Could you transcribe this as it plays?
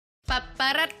Hey,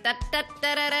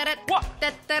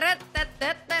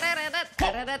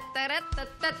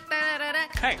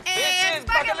 this is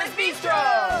Bucket List Bistro!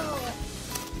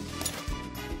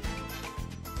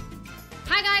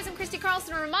 Hi guys, I'm Christy,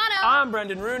 Carlson, and Romano. I'm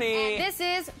Brendan Rooney. And this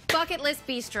is Bucket List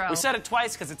Bistro. We said it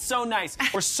twice because it's so nice.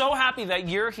 We're so happy that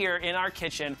you're here in our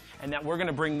kitchen and that we're going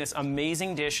to bring this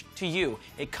amazing dish to you.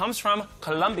 It comes from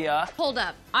Colombia. Hold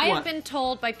up. I have been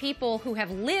told by people who have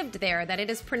lived there that it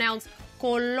is pronounced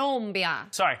Colombia.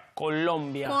 Sorry,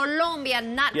 Colombia. Colombia,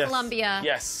 not Colombia.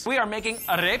 Yes. We are making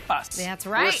arepas. That's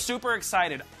right. We're super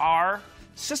excited. Our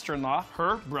sister-in-law,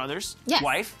 her brother's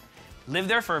wife, lived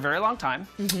there for a very long time,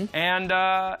 and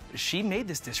she made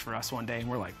this dish for us one day, and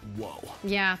we're like, whoa.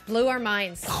 Yeah, blew our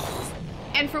minds.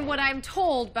 And from what I'm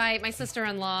told by my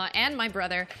sister-in-law and my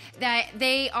brother, that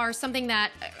they are something that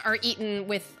are eaten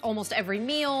with almost every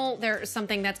meal. They're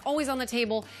something that's always on the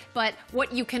table, but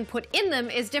what you can put in them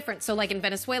is different. So like in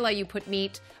Venezuela, you put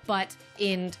meat, but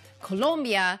in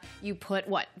Colombia, you put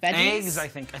what? Veggies? Eggs, I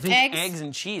think. Eggs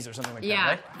and cheese or something like that,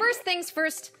 right? First things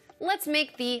first, let's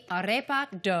make the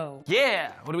arepa dough.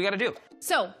 Yeah, what do we gotta do?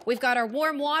 So, we've got our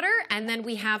warm water, and then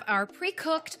we have our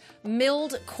pre-cooked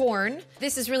milled corn.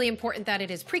 This is really important that it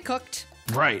is pre-cooked.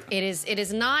 Right. It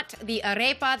is not the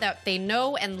arepa that they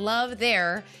know and love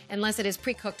there, unless it is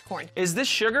pre-cooked corn. Is this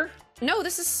sugar? No,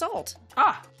 this is salt.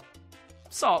 Ah,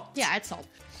 salt. Yeah, it's salt.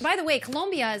 By the way,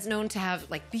 Colombia is known to have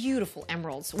like beautiful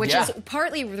emeralds, which is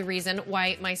partly the reason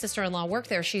why my sister-in-law worked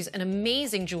there. She's an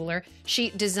amazing jeweler.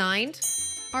 She designed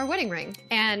our wedding ring.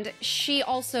 And she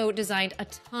also designed a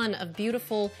ton of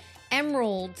beautiful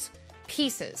emerald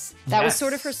pieces. That was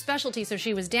sort of her specialty. So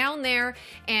she was down there,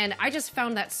 and I just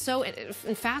found that so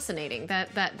fascinating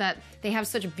that they have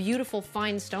such beautiful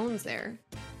fine stones there.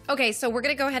 Okay, so we're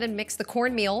gonna go ahead and mix the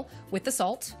cornmeal with the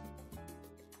salt.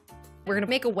 We're gonna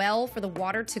make a well for the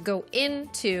water to go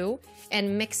into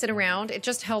and mix it around. It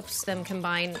just helps them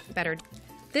combine better.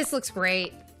 This looks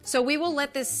great. So we will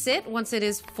let this sit once it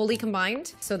is fully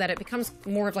combined so that it becomes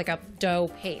more of like a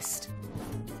dough paste.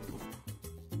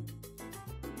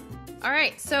 All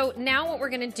right, so now what we're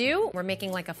gonna do, we're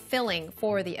making like a filling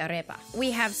for the arepa.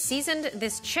 We have seasoned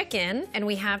this chicken, and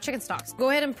we have chicken stocks. Go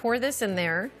ahead and pour this in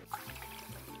there.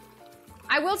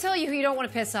 I will tell you who you don't want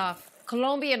to piss off: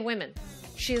 Colombian women.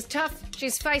 She is tough,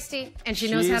 she's feisty, and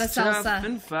she knows how to salsa. She's tough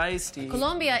and feisty.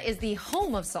 Colombia is the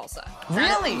home of salsa.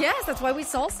 Really? Yes, that's why we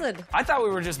salsa'd. I thought we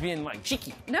were just being like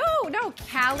cheeky. No,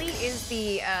 Cali is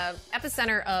the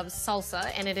epicenter of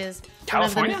salsa, and it is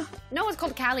California? No, it's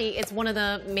called Cali. It's one of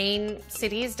the main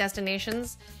cities,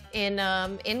 destinations in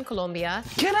Colombia.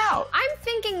 Get out! I'm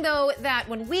thinking though that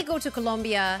when we go to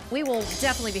Colombia, we will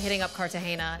definitely be hitting up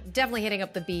Cartagena, definitely hitting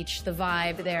up the beach. The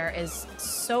vibe there is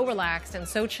so relaxed and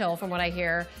so chill, from what I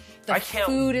hear. The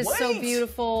food is so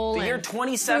beautiful. The year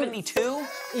 2072,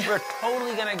 we're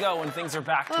totally gonna go when things are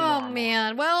back to normal. Oh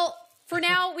man, well, for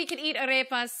now we can eat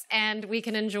arepas and we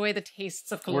can enjoy the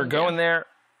tastes of Colombia. We're going there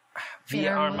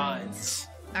via our minds.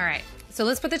 All right, so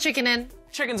let's put the chicken in.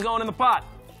 Chicken's going in the pot.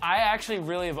 I actually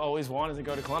really have always wanted to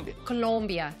go to Colombia.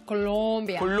 Colombia. I've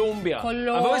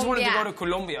always wanted to go to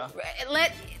Colombia.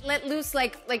 Let loose,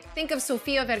 like think of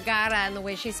Sofia Vergara and the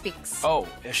way she speaks. Oh,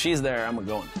 if she's there, I'm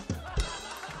going.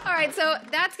 All right, so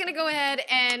that's gonna go ahead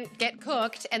and get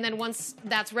cooked, and then once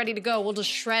that's ready to go, we'll just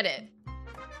shred it.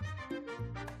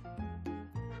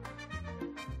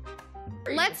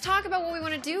 Let's talk about what we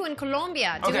want to do in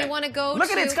Colombia. Do we want to go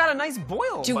Look at it, it's got a nice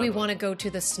boil. Do we want to go to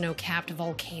the snow-capped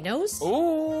volcanoes?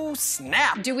 Ooh,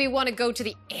 snap. Do we want to go to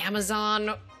the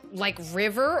Amazon, like,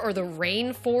 river or the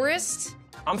rainforest?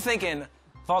 I'm thinking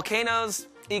volcanoes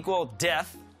equal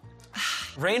death.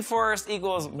 Rainforest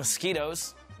equals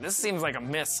mosquitoes. This seems like a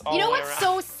miss all the way around. You know what's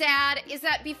so sad is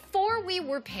that before we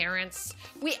were parents,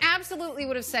 we absolutely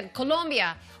would have said,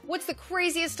 Colombia, what's the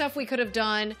craziest stuff we could have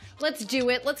done? Let's do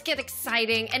it. Let's get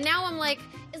exciting. And now I'm like,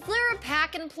 is there a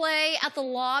pack and play at the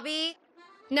lobby?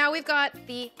 Now we've got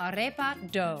the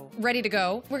arepa dough ready to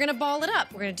go. We're gonna ball it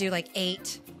up. We're gonna do like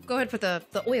 8. Go ahead and put the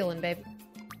oil in, babe.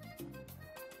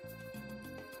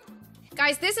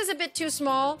 Guys, this is a bit too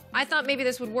small. I thought maybe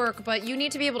this would work, but you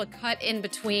need to be able to cut in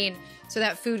between so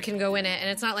that food can go in it, and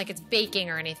it's not like it's baking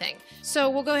or anything. So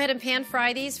we'll go ahead and pan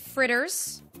fry these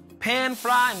fritters. Pan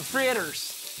fry and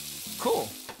fritters. Cool.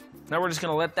 Now we're just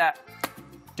gonna let that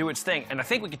do its thing. And I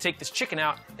think we could take this chicken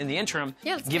out in the interim,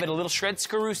 give it a little shred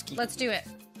skaruski. Let's do it.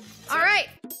 All right.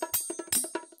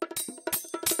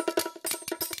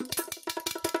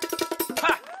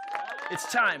 Ha! It's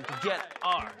time to get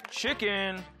our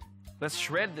chicken. Let's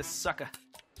shred this sucker.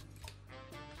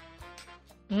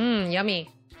 Mmm,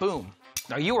 yummy. Boom.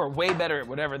 Now, you are way better at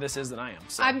whatever this is than I am.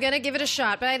 So. I'm gonna give it a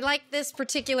shot, but I like this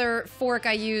particular fork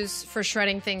I use for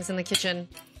shredding things in the kitchen.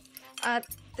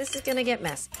 This is gonna get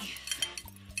messy.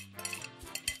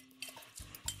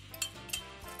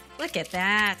 Look at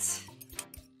that.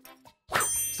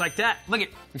 It's like that. Look at,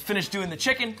 we finished doing the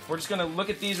chicken. We're just gonna look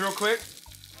at these real quick.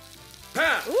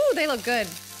 Bam! Ooh, they look good.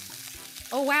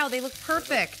 Oh, wow, they look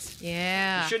perfect.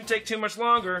 Yeah. It shouldn't take too much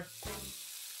longer.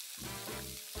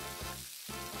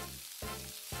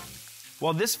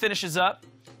 While this finishes up,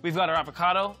 we've got our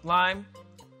avocado, lime,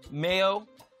 mayo,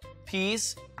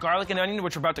 peas, garlic and onion,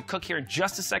 which we're about to cook here in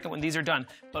just a second when these are done.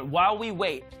 But while we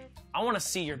wait, I want to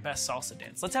see your best salsa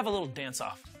dance. Let's have a little dance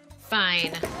off.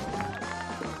 Fine.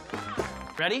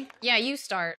 Ready? Yeah, you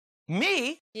start.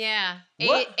 Me? Yeah.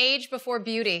 What? Age before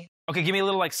beauty. Okay, give me a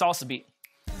little like salsa beat.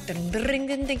 Is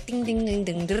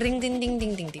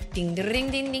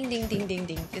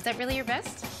that really your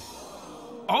best?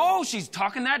 Oh, she's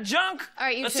talking that junk. All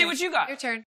right, Let's see what you got. Your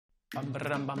turn. Hey. Oh,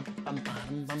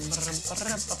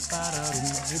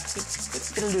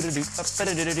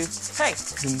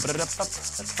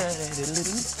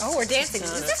 we're dancing.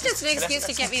 This is just an excuse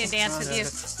to get me to dance with you.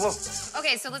 Whoa.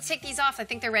 Okay, so let's take these off. I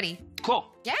think they're ready. Cool.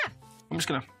 Yeah. I'm just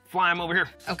gonna fly them over here.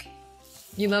 Okay.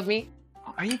 You love me?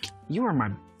 Are you? You're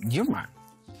my.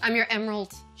 I'm your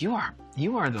emerald. You are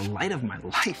the light of my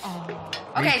life. Oh.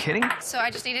 Are you kidding? So I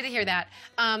just needed to hear that.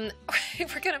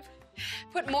 We're gonna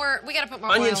put more. We gotta put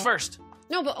more onions oil. first.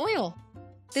 No, but oil.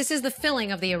 This is the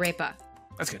filling of the arepa.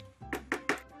 That's good.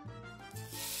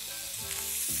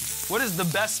 What is the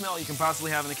best smell you can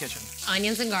possibly have in the kitchen?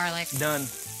 Onions and garlic. Done.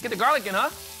 Get the garlic in, huh?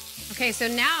 Okay, so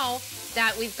now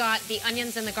that we've got the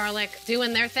onions and the garlic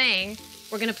doing their thing,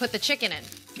 we're gonna put the chicken in.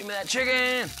 Give me that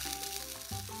chicken.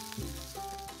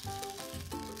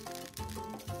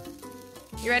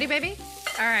 You ready, baby?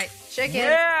 All right, chicken.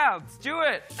 Yeah, let's do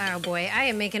it. Oh boy, I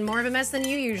am making more of a mess than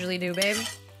you usually do, babe.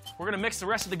 We're gonna mix the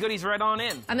rest of the goodies right on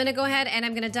in. I'm gonna go ahead and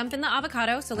I'm gonna dump in the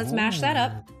avocado, so let's mash that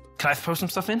up. Can I throw some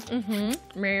stuff in?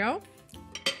 Mm-hmm. Mayo.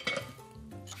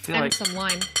 And some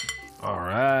lime. All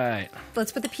right.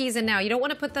 Let's put the peas in now. You don't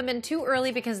want to put them in too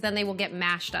early because then they will get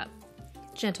mashed up.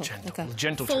 Gentle. Like a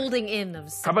gentle folding in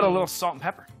of salt. How about a little salt and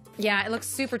pepper? Yeah, it looks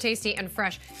super tasty and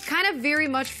fresh. Kind of very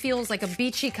much feels like a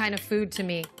beachy kind of food to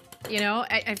me. You know,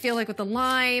 I feel like with the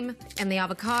lime and the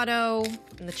avocado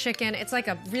and the chicken, it's like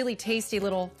a really tasty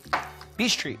little...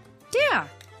 beach treat. Yeah.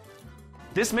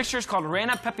 This mixture is called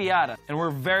Reina Pepiada, and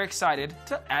we're very excited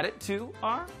to add it to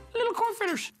our little corn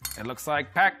fritters. It looks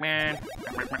like Pac-Man.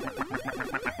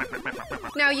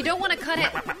 Now, you don't want to cut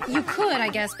it. You could, I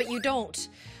guess, but you don't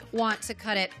want to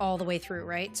cut it all the way through,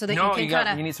 right? So that you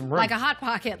can you need some room. like a Hot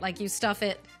Pocket, like you stuff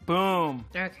it. Boom.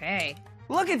 Okay.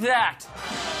 Look at that.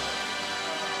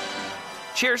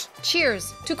 Cheers.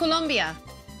 Cheers to Colombia.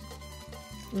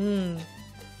 Mmm.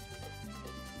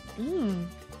 Mmm.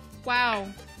 Wow.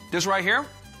 This right here,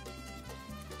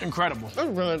 incredible. That's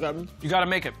really good. You gotta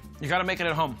make it. You gotta make it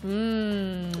at home.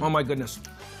 Mmm. Oh my goodness.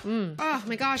 Mm. Oh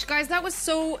my gosh, guys, that was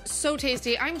so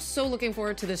tasty. I'm so looking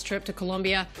forward to this trip to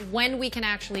Colombia. When we can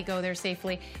actually go there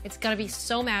safely, it's gonna be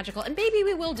so magical. And maybe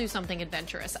we will do something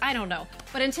adventurous. I don't know.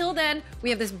 But until then, we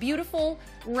have this beautiful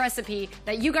recipe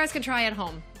that you guys can try at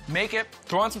home. Make it,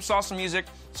 throw on some salsa music,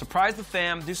 surprise the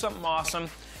fam, do something awesome.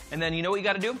 And then you know what you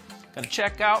gotta do? Gotta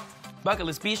check out Bucket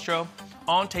List Bistro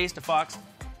on Taste of Fox.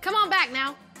 Come on back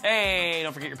now. Hey,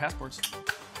 don't forget your passports.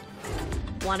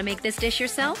 Want to make this dish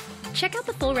yourself? Check out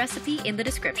the full recipe in the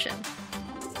description.